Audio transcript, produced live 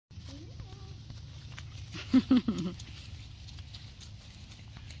Look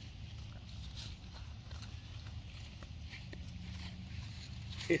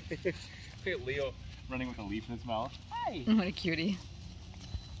at Leo running with a leaf in his mouth. Hi! What a cutie.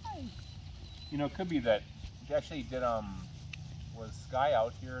 Hi! You know, it could be that she actually did, was Sky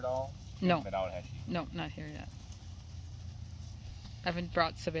out here at all? She No. hasn't been out, has she? No, not here yet. I haven't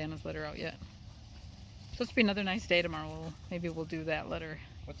brought Savannah's litter out yet. Supposed to be another nice day tomorrow. Maybe we'll do that litter.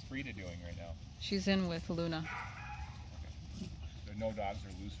 What's Frida doing right now? She's in with Luna. Okay. So no dogs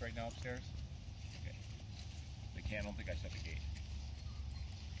are loose right now upstairs? Okay. They can't, I don't think I shut the gate.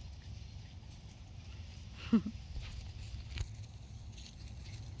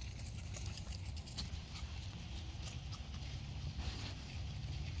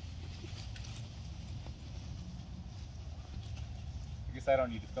 I guess I don't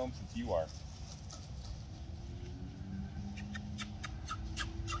need to film since you are.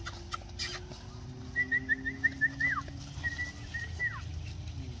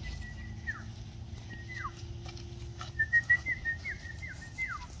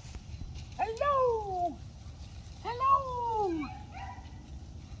 Hello! Hello!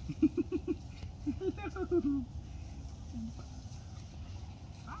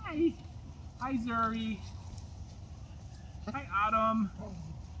 Hi! Hi, Zuri! Hi, Autumn!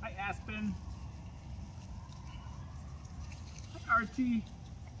 Hi, Aspen! Hi, Archie!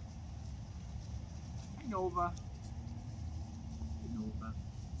 Hi, Nova! Hi, Nova!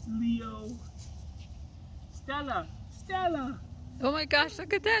 Leo! Stella! Stella! Oh my gosh,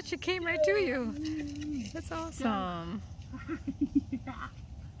 look at that. She came right to you. That's awesome. Yeah.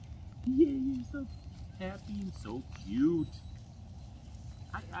 Yeah, you're so happy and so cute.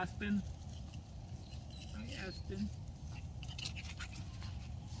 Hi, Aspen. Hi, Aspen.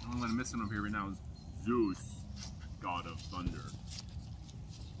 The only one I'm missing over here right now is Zeus, god of thunder.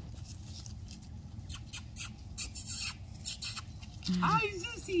 Hi,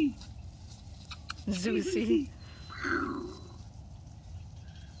 Zeusy. Zeusy.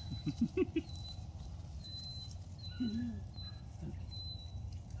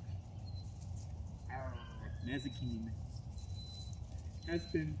 Nazakine.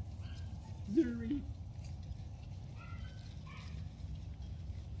 Aspen. Zuri.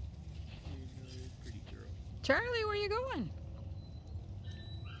 Pretty girl. Charlie, where you going?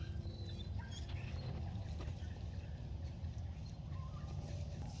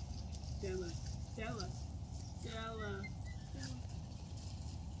 Stella. Stella. Stella.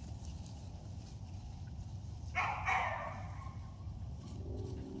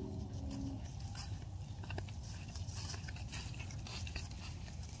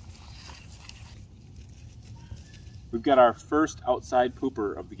 We've got our first outside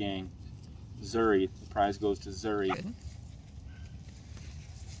pooper of the gang, Zuri. The prize goes to Zuri. Good.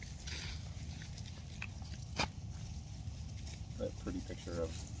 That pretty picture of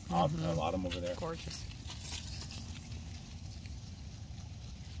Autumn over there. Gorgeous.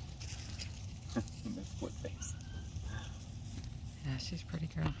 The split face. Yeah, she's a pretty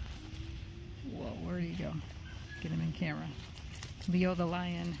girl. Whoa, where'd he go? Get him in camera. Leo the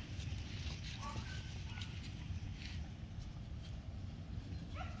lion.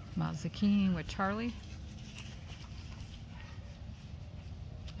 Mazakine with Charlie.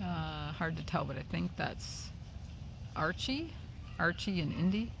 Hard to tell, but I think that's Archie. Archie and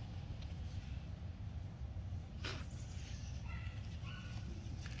Indi.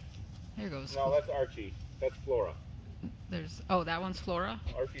 There goes. No, that's Archie. That's Flora. There's, oh, that one's Flora?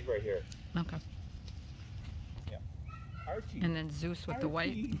 Archie's right here. Okay. Yeah. Archie. And then Zeus with the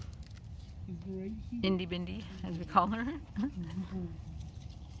white. He's right here. Indy Bindi, as we call her.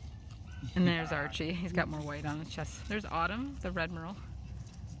 And there's Archie. He's got more white on his chest. There's Autumn, the red merle.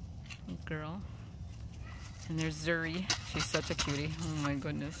 Girl. And there's Zuri. She's such a cutie. Oh my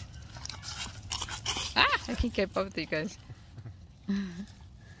goodness. Ah! I can't keep up with you guys.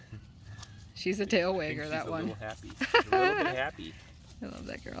 She's a tail wagger, that one. She's a little happy. She's a little bit happy. I love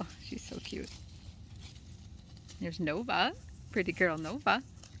that girl. She's so cute. There's Nova. Pretty girl Nova.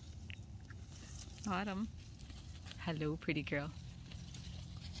 Autumn. Hello, pretty girl.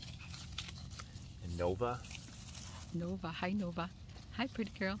 And Nova. Nova. Hi, Nova. Hi,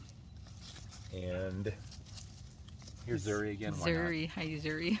 pretty girl. And here's Zuri again. Why Zuri. Hi,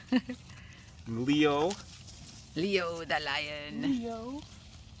 Zuri. not? Leo. Leo the lion. Leo.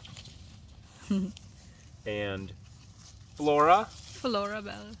 And Flora. Flora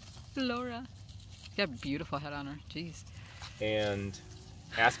Bella. Flora. She's got a beautiful head on her. Jeez. And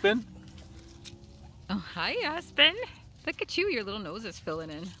Aspen. Oh, hi, Aspen. Look at you. Your little nose is filling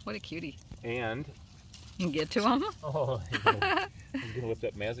in. What a cutie. And You can get to him? oh, I'm gonna lift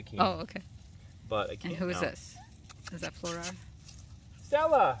up Mazakine. Oh, okay. but I can't. And who is now. this? Is that Flora?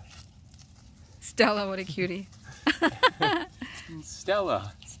 Stella. Stella, what a cutie.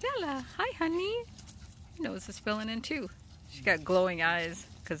 Stella. Stella, hi honey. Nose is filling in too. She got glowing eyes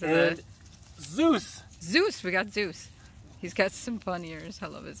because of And the Zeus. Zeus. We got Zeus. He's got some fun ears. I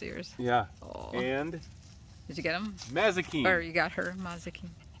love his ears. Yeah. Oh. And Did you get him? Mazikeen. Or you got her, Mazikeen.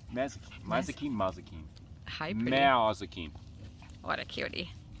 Mazikeen. Hi, pretty. Mazikeen. What a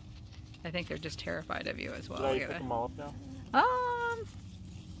cutie. I think they're just terrified of you as well. Did I Look pick at them all up now? that.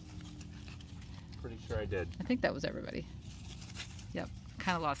 Pretty sure I did. I think that was everybody. Yep.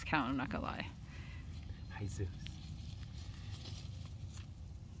 Kind of lost count, I'm not going to lie. Hi, Zeus.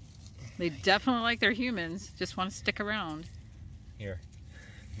 They definitely like their humans, just want to stick around. Here.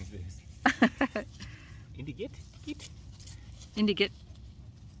 Indi, get. Indi, get.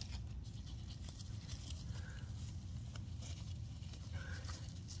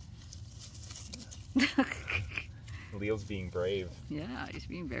 Leo's being brave. Yeah, he's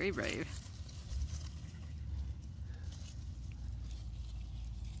being very brave.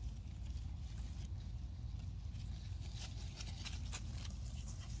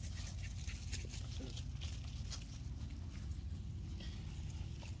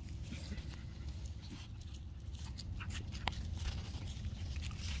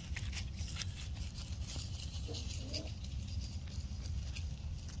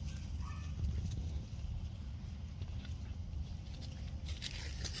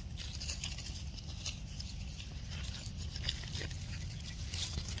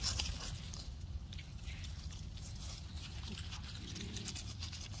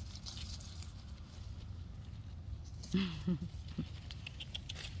 Let's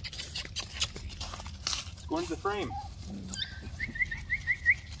go into the frame.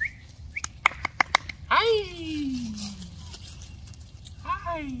 Hi!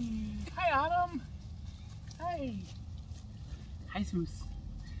 Hi! Hi, Autumn! Hi! Hi, Zeus.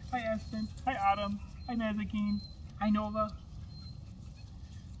 Hi, Aspen. Hi, Autumn. Hi, Mazikeen. Hi, Nova.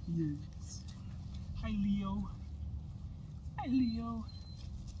 Yes. Hi, Leo. Hi, Leo.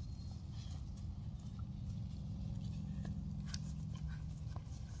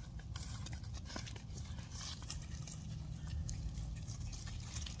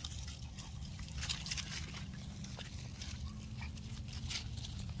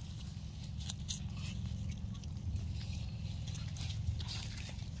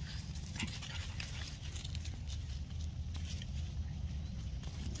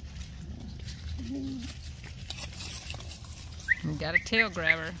 We got a tail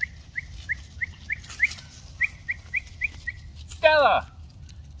grabber. Stella!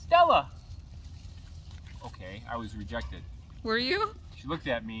 Stella! Okay, I was rejected. Were you? She looked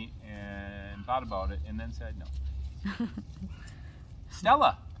at me and thought about it and then said no.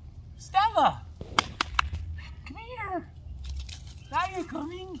 Stella! Stella! Come here! Now you're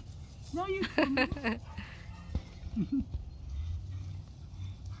coming! Now you're coming!